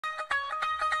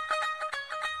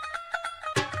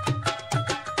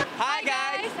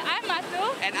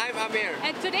Amir.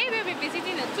 And today we'll be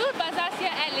visiting the two bazaars here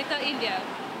at Little India.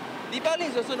 Deepavali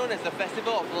is also known as the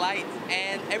Festival of Lights,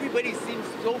 and everybody seems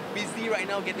so busy right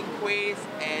now getting quays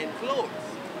and floats.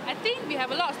 I think we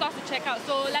have a lot of stores to check out,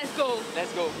 so let's go.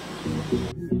 Let's go.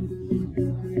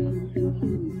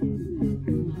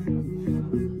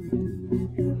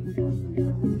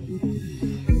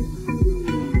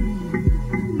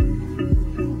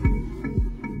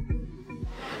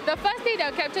 The first thing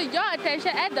that will capture your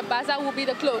attention at the bazaar will be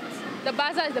the clothes. The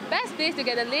bazaar is the best place to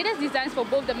get the latest designs for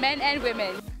both the men and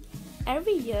women.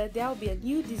 Every year, there will be a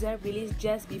new design released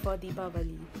just before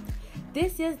Deepavali.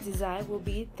 This year's design will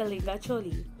be the Linga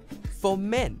Choli. For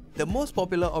men, the most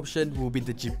popular option will be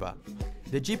the jippa.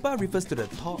 The jippa refers to the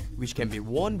top, which can be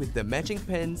worn with the matching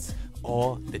pants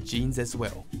or the jeans as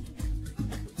well.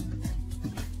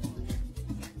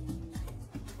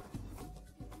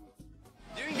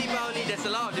 During Deepavali, there's a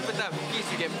lot of different types of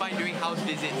cookies you can find during house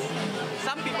visits.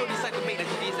 Some people decide to make the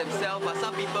cookies themselves, but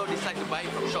some people decide to buy it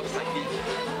from shops like this.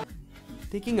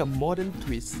 Taking a modern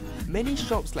twist, many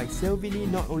shops like Selvini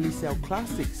not only sell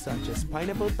classics such as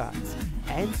pineapple tarts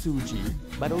and suji,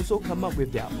 but also come up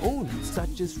with their own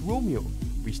such as Romeo,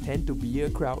 which tend to be a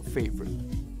crowd favorite.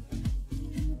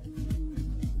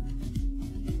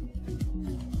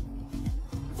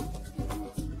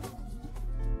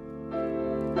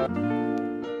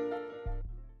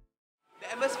 The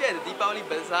atmosphere at the Deepavali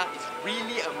Bazaar is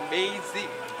really amazing.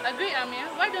 Agreed, Amir.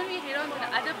 Why don't we head on to the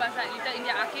other bazaar at Little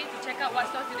India Arcade to check out what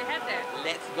stores do they have there?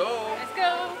 Let's go! Let's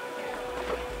go!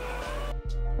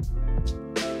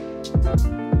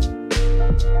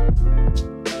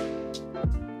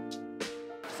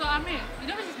 So Amir, you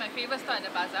know which is my favourite store at the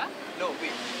bazaar? No,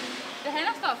 wait. The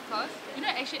henna store, of course. You know,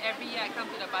 actually every year I come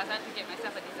to the bazaar to get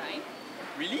myself a design.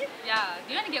 Really? Yeah,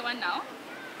 do you want to get one now?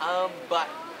 But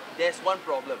there's one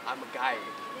problem. I'm a guy.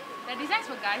 The designs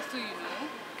for guys too, you know.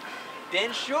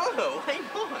 Then sure, why not?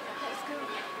 Let's go.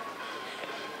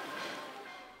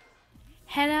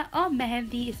 Henna or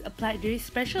mehendi is applied during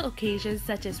special occasions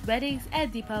such as weddings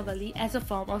and Deepavali as a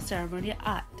form of ceremonial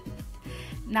art.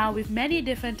 Now, with many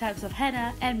different types of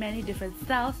henna and many different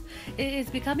styles, it is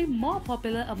becoming more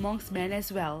popular amongst men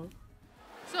as well.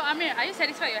 So Amir, are you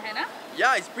satisfied with your henna?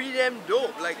 Yeah, it's pretty damn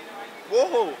dope. Like,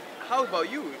 whoa! How about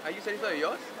you? Are you satisfied with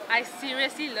yours? I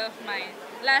seriously love mine.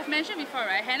 Like I've mentioned before,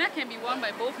 right? Henna can be worn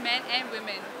by both men and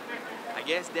women. I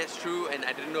guess that's true, and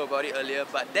I didn't know about it earlier,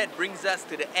 but that brings us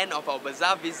to the end of our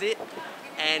bazaar visit,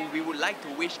 and we would like to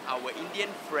wish our Indian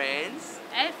friends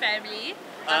And family,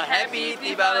 a happy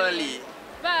Deepavali.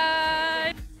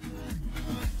 Bye!